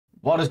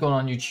What is going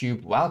on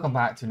YouTube? Welcome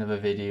back to another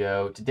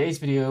video. Today's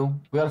video,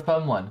 we got a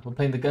fun one. We're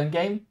playing the gun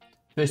game,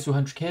 first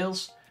 200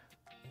 kills.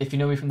 If you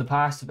know me from the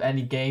past of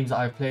any games that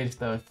I've played,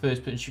 the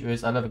first person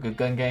shooters, I love a good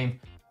gun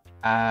game.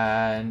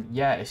 And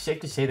yeah, it's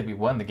safe to say that we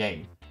won the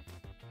game.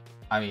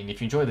 I mean,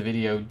 if you enjoyed the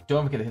video,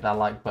 don't forget to hit that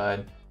like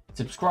button.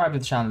 Subscribe to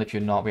the channel if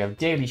you're not. We have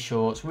daily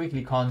shorts,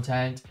 weekly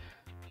content.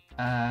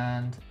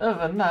 And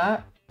other than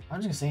that,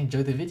 I'm just going to say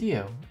enjoy the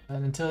video.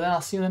 And until then, I'll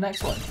see you in the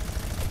next one.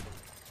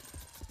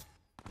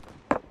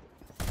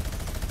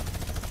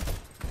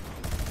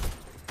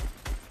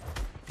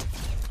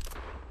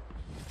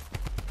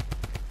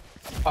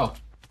 Oh.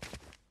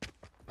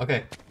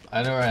 Okay,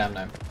 I know where I am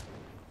now.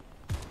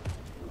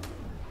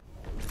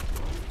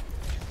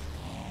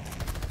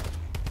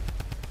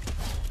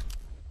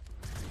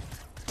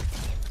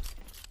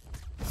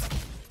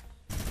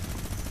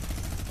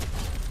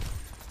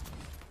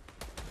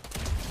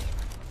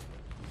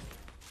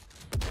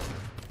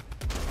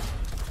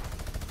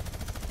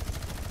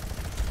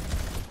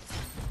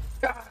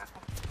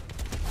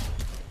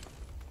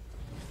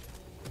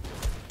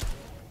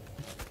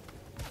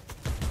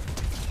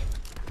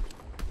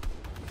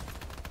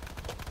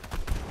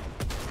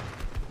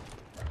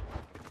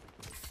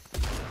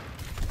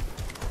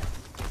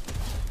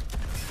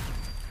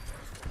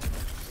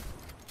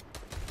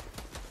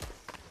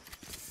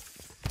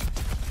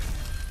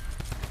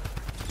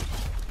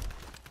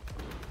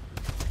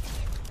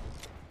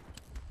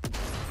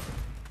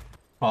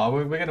 Oh,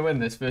 we're gonna win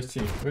this first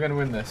team. We're gonna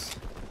win this.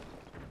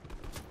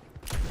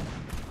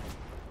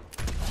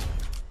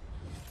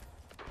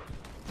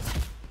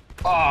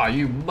 Ah, oh,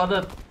 you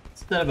mother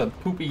son of a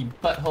poopy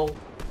butthole.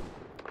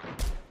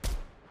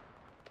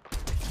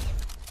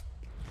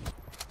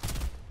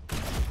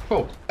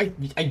 Oh,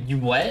 you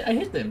what? I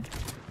hit them.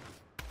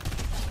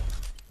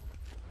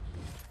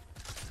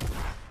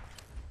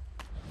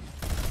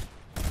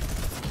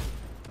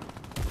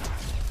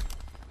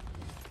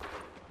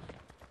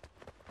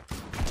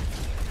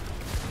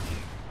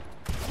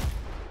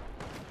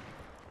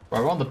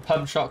 Right, we're on the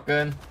pump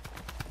shotgun.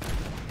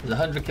 There's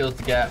 100 kills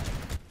to get.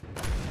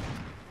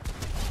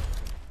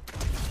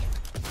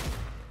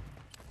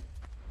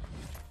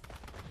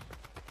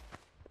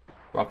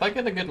 Well, if I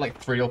get a good like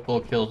 3 or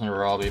 4 kills in a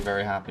row, I'll be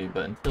very happy.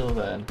 But until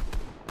then,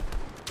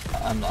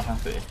 I'm not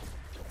happy.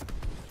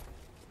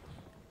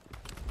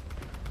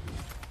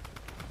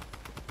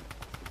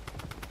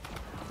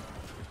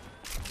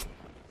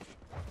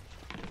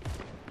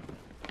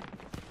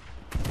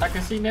 I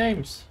can see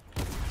names.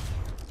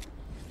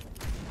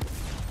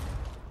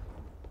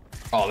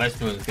 Oh,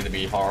 this one's gonna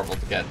be horrible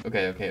to get.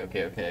 Okay.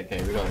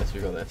 We got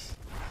this.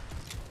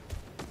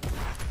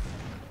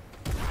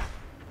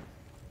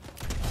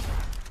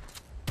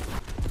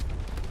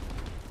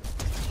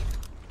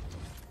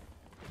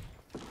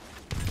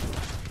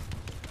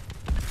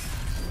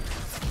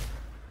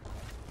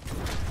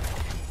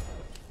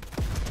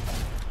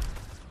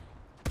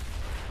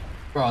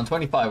 We're on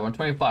 25. We're on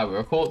 25. We're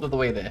a quarter of the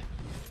way there.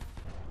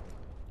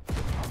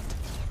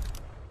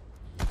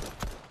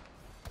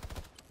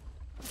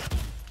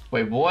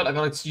 Wait, what? I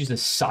gotta use the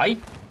sight?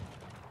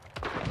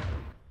 How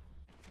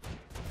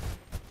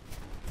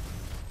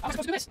am I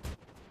supposed to do this?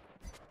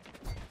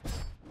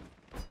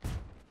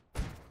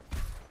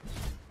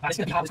 Right,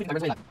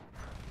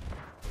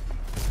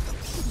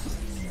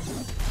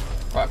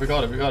 we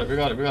got it. We're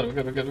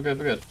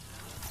good.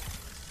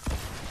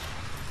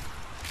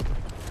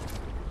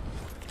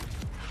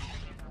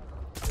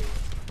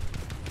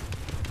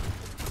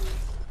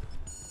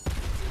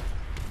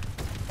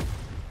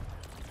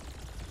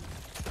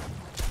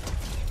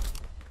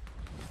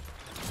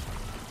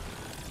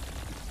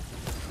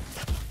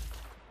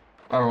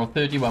 Oh, we're on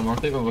 31,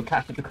 we're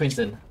catching the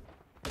Quinton.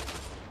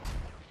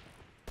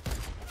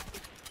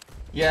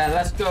 Yeah,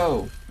 let's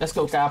go,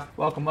 Gab.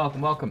 Welcome. Right,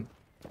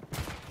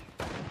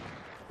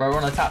 we're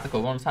on a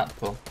tactical,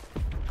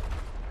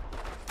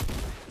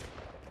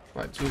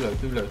 Right, too low.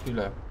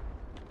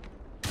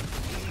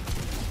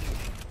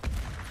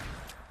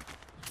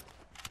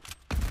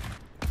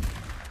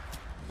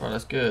 Right,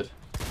 that's good.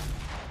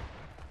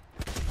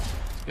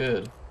 It's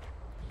good.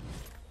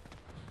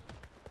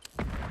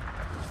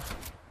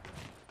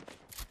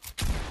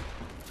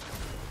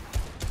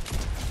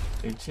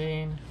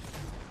 $18.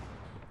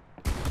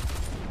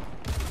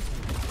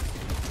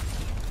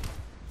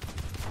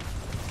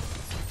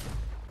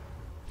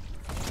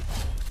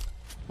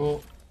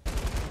 Cool.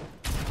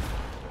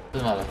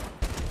 Doesn't matter.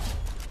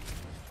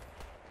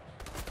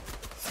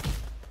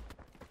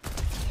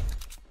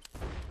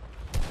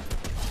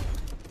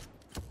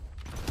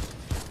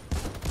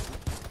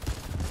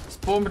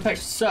 Spawn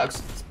protection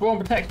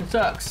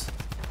sucks.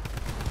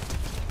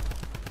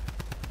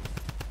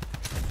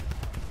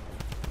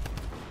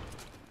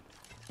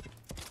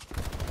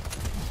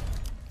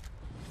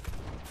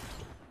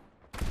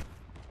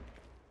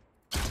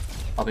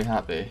 I'll be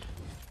happy.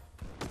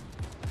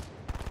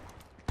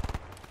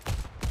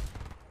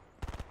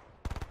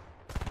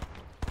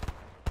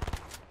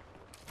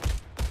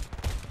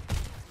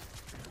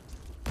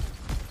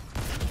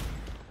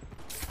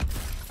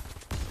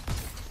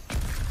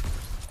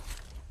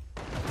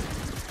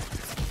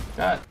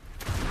 God.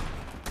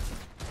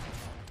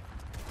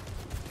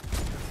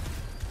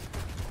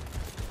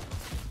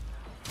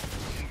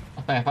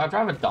 Okay, if I'd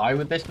rather die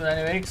with this one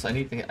anyway, because I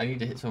need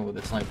to hit someone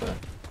with a sniper.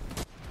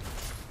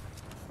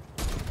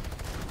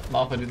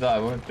 Not if I do that, I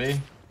won't be.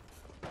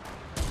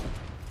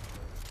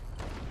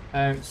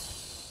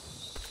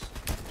 Bounce.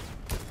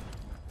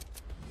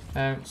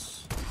 Bounce.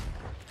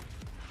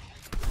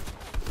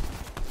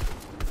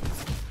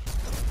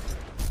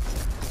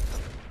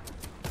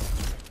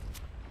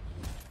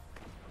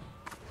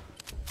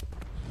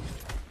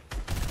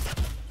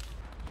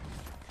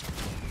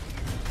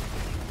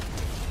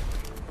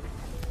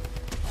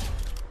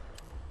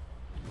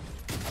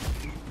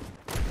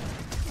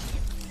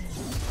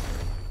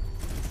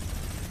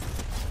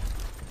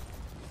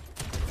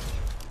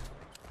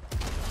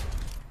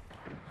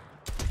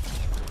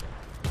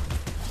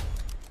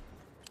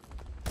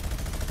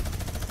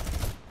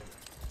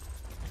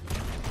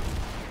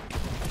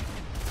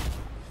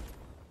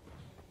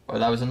 'Well,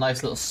 that was a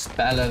nice little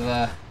spell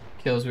of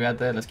kills we had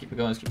there. Let's keep it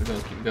going, let's keep it going,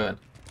 let's keep it going.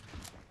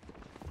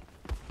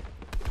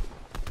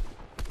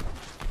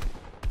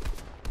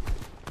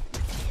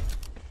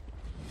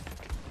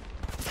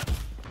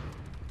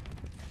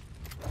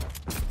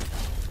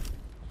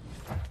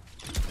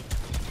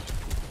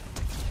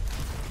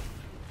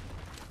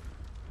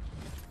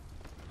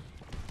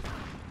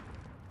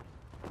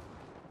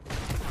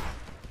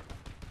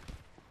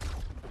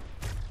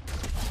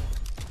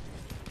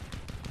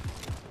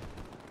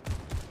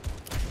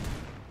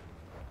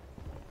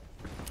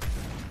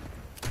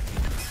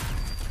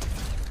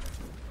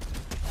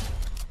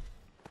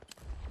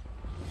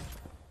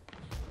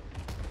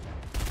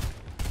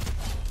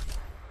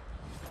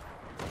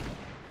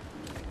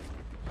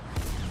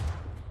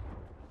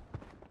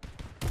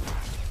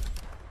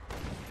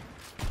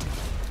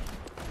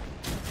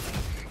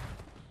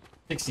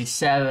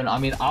 $67. I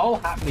mean, I'll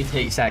happily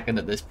take second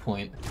at this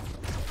point.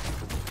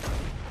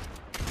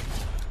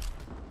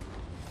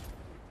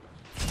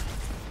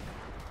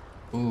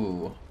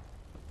 Ooh.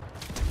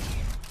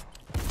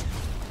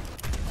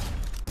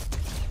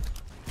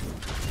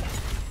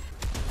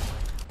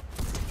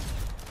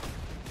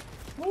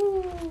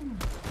 Woo.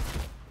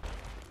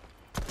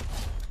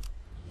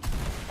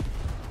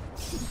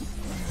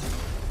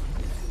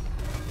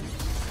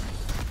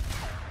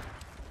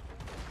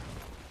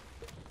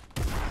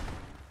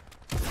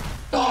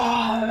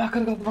 I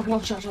could've got the fucking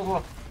long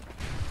shot.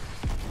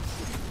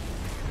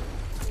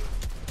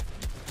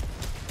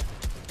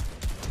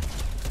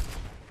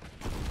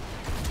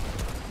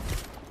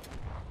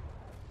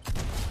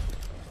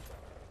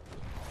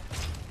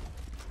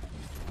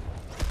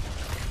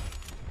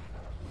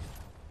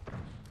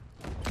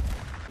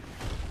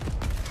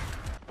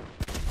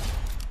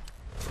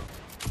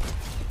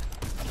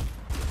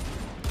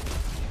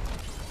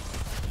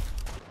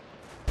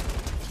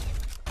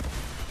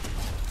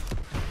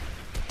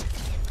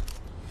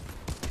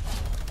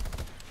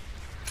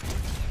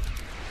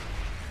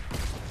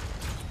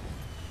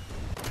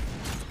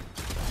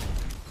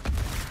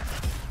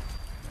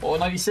 Oh,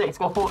 96,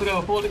 got 4 to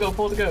go, 4 to go,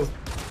 4 to go.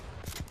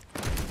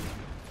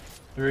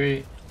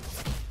 3,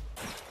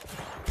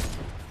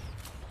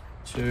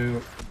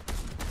 2,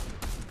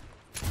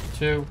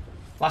 2.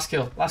 Last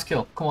kill,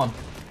 come on.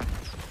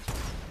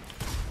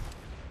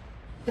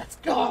 Let's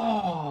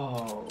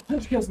go!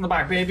 100 kills in the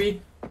back,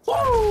 baby.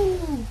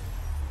 Woo!